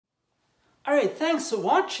Alright, thanks for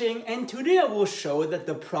watching, and today I will show that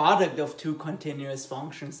the product of two continuous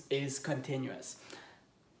functions is continuous.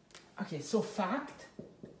 Okay, so fact,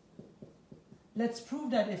 let's prove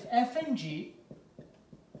that if f and g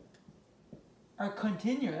are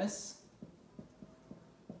continuous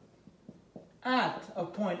at a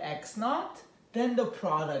point x naught, then the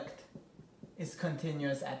product is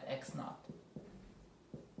continuous at x naught.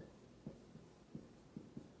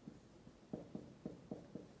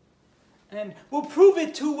 And we'll prove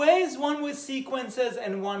it two ways, one with sequences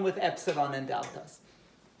and one with epsilon and deltas.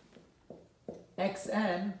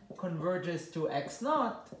 Xn converges to x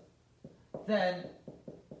naught, then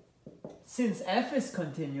since f is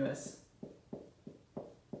continuous,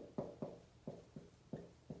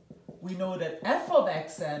 we know that f of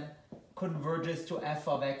xn converges to f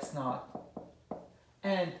of x naught.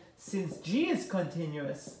 And since g is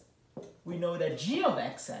continuous, we know that g of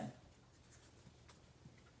xn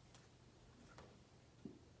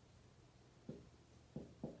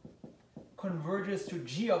converges to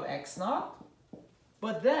g of x naught.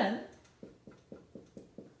 But then,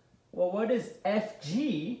 well, what is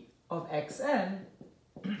fg of xn?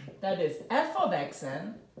 That is f of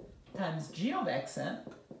xn times g of xn.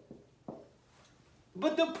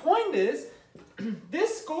 But the point is,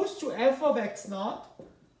 this goes to f of x naught,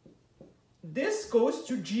 this goes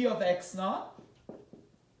to g of x naught.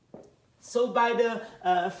 So by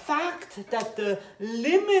the fact that the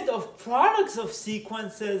limit of products of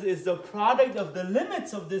sequences is the product of the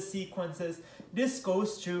limits of the sequences, this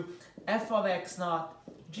goes to f of x naught,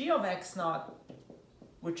 g of x naught,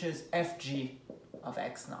 which is fg of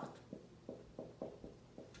x naught.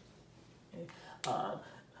 Okay.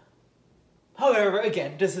 However,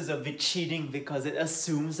 again, this is a bit cheating because it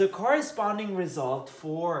assumes a corresponding result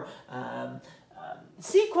for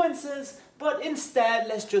sequences, but instead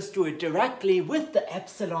let's just do it directly with the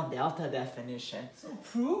epsilon-delta definition. So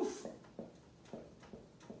proof.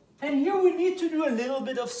 And here we need to do a little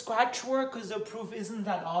bit of scratch work because the proof isn't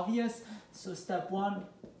that obvious. So step one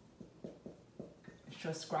is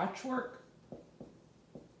just scratch work.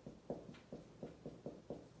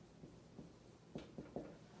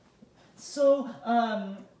 So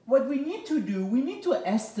what we need to do, we need to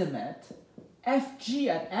estimate fg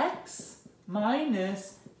at x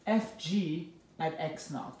minus fg at x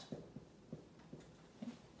naught.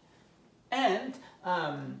 And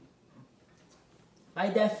by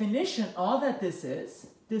definition, all that this is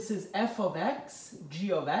f of x,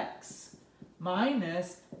 g of x,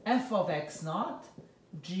 minus f of x naught,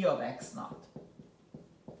 g of x naught.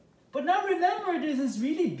 But now remember, there's this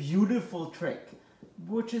really beautiful trick,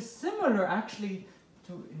 which is similar actually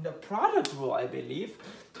to in the product rule, I believe.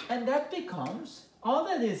 And that becomes, all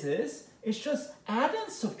that is just add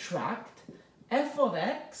and subtract f of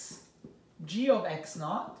x, g of x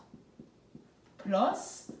naught,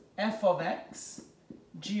 plus f of x,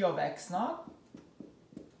 g of x naught.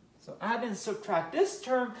 So add and subtract this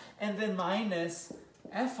term, and then minus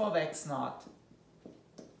f of x naught,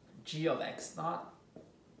 g of x naught.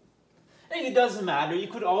 And it doesn't matter, you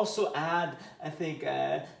could also add, I think,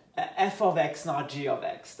 f of x naught, g of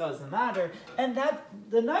x, doesn't matter. And that,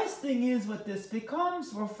 the nice thing is what this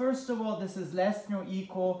becomes, well, first of all, this is less than or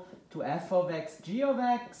equal to f of x, g of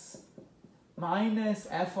x, minus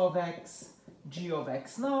f of x, g of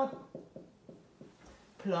x naught,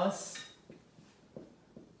 plus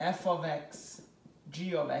f of x,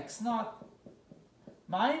 g of x naught,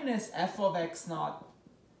 minus f of x naught,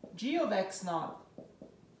 g of x naught.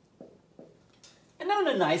 And now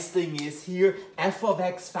the nice thing is here, f of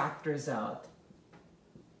x factors out.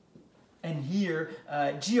 And here,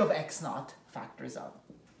 g of x naught factors out.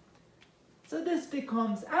 So this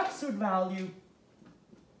becomes absolute value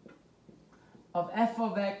of f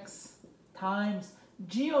of x times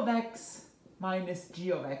g of x minus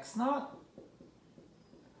g of x naught,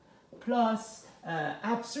 plus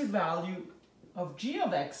absolute value of g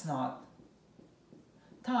of x naught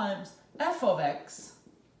times f of x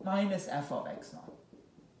minus f of x naught.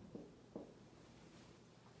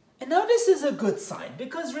 And now this is a good sign,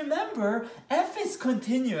 because remember, f is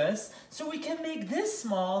continuous, so we can make this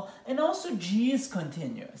small, and also g is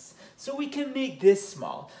continuous, so we can make this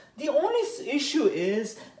small. The only issue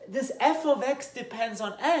is this f of x depends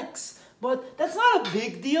on x, but that's not a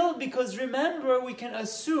big deal, because remember, we can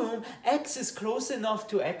assume x is close enough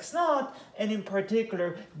to x naught, and in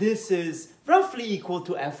particular, this is roughly equal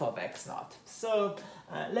to f of x naught. So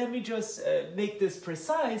let me just make this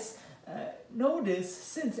precise. Notice,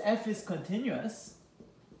 since f is continuous,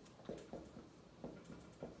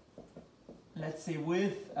 let's say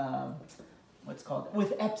with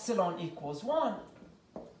with epsilon equals 1,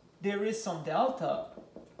 there is some delta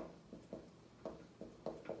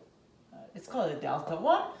call it delta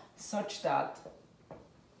 1, such that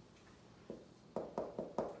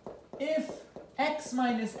if x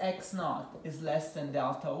minus x naught is less than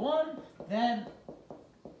delta 1, then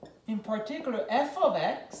in particular f of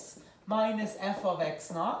x minus f of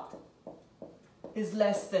x naught is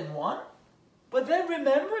less than 1. But then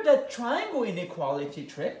remember that triangle inequality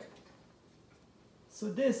trick. So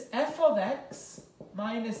this f of x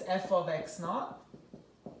minus f of x naught,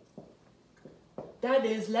 that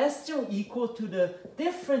is less than or equal to the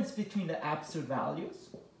difference between the absolute values.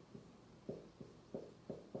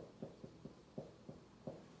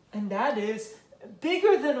 And that is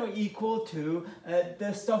bigger than or equal to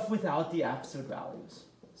the stuff without the absolute values.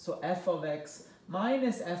 So f of x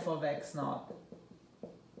minus f of x naught.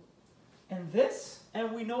 And this,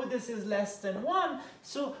 and we know this is less than 1.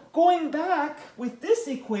 So going back with this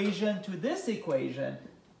equation to this equation,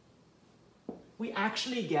 we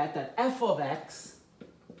actually get that f of x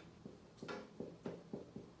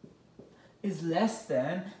is less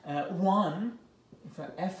than 1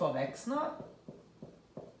 for f of x naught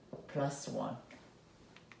plus 1.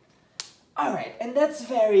 All right, and that's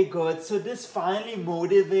very good. So this finally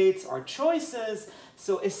motivates our choices.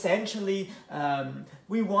 So essentially,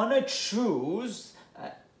 we want to choose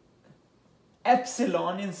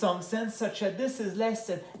epsilon in some sense, such that this is less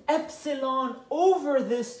than epsilon over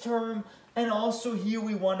this term. And also here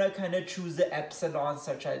we want to kind of choose the epsilon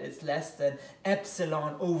such that it's less than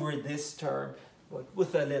epsilon over this term, but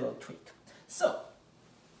with a little tweak. So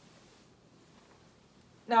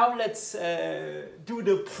now let's do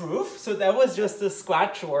the proof. So that was just the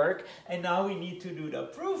scratch work, and now we need to do the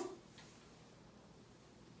proof.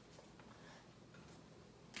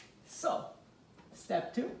 So,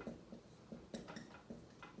 step 2.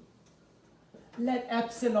 Let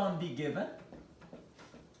epsilon be given.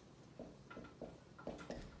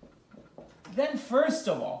 Then first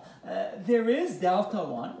of all, there is delta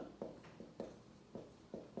 1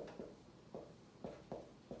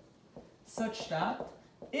 such that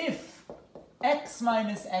if x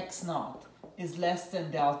minus x naught is less than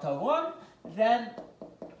delta 1, then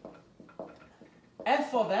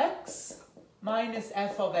f of x minus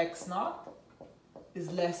f of x naught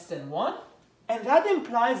is less than 1. And that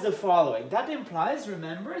implies the following. That implies,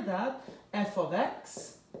 remember, that f of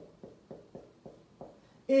x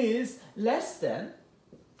is less than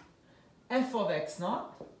f of x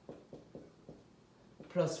naught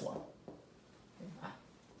plus 1.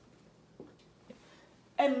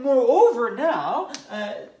 And moreover now,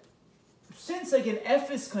 since again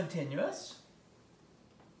f is continuous,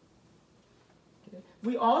 okay,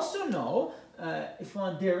 we also know, if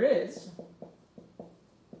one there is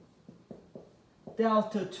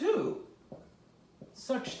delta 2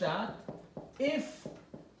 such that if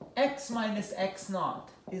x minus x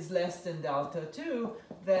naught is less than delta 2,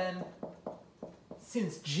 then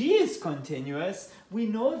since g is continuous, we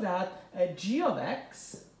know that g of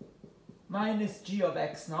x minus g of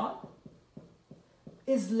x naught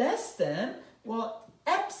is less than, well,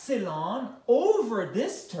 epsilon over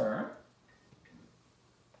this term,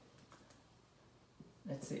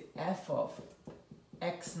 let's say f of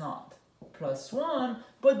x naught plus 1,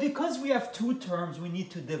 but because we have two terms, we need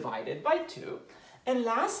to divide it by 2. And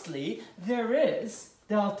lastly, there is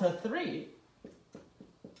delta 3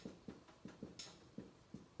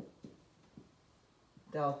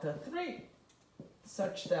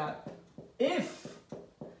 such that if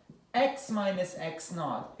x minus x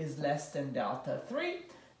naught is less than delta 3,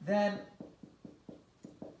 then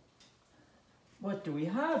what do we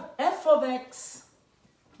have? F of x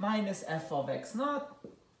minus f of x naught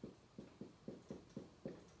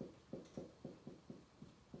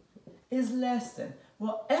is less than,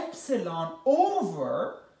 well, epsilon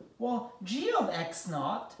over, well, g of x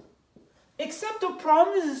naught, except the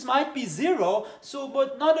problem is this might be 0, so,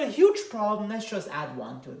 but not a huge problem, let's just add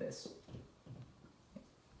 1 to this.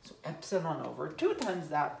 So epsilon over 2 times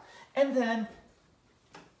that. And then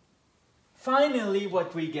finally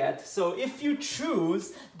what we get, so if you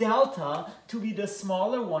choose delta to be the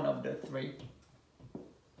smaller one of the 3,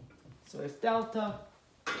 so if delta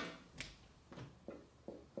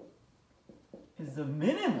is the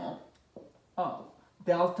minimum of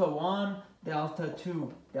delta 1, delta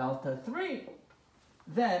 2, delta 3,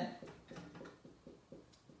 then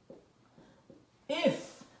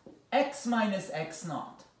if x minus x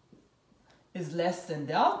naught is less than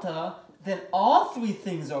delta, then all three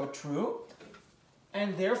things are true,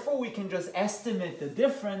 and therefore we can just estimate the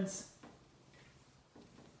difference.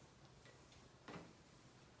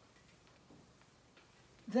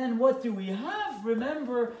 Then what do we have?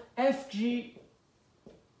 Remember, fg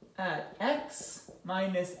at x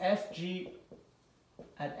minus fg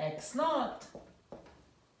at x naught.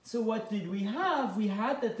 So what did we have? We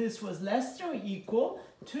had that this was less than or equal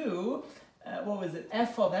to, what was it,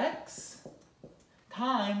 f of x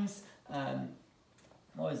times,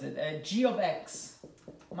 g of x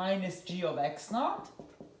minus g of x naught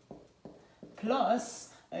plus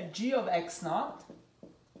g of x naught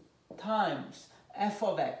times f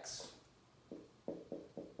of x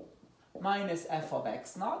minus f of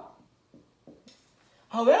x naught.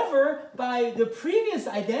 However, by the previous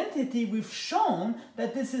identity, we've shown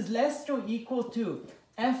that this is less than or equal to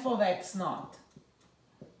f of x naught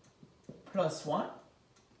plus 1.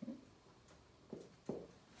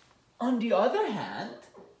 On the other hand,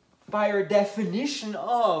 by our definition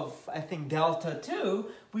of, I think, delta 2,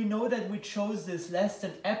 we know that we chose this less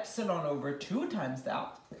than epsilon over 2 times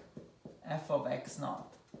that, f of x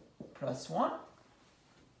naught plus 1,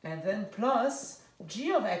 and then plus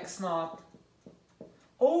g of x naught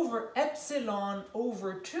over epsilon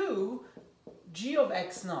over 2 g of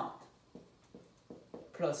x naught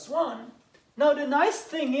plus 1. Now the nice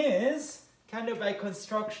thing is, kind of by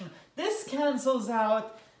construction, this cancels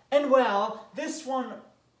out, and well, this one,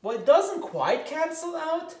 well, it doesn't quite cancel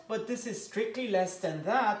out, but this is strictly less than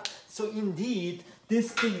that, so indeed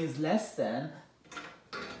this thing is less than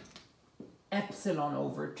epsilon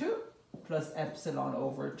over 2 plus epsilon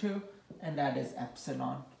over 2, and that is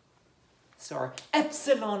epsilon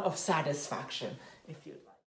of satisfaction, if you like.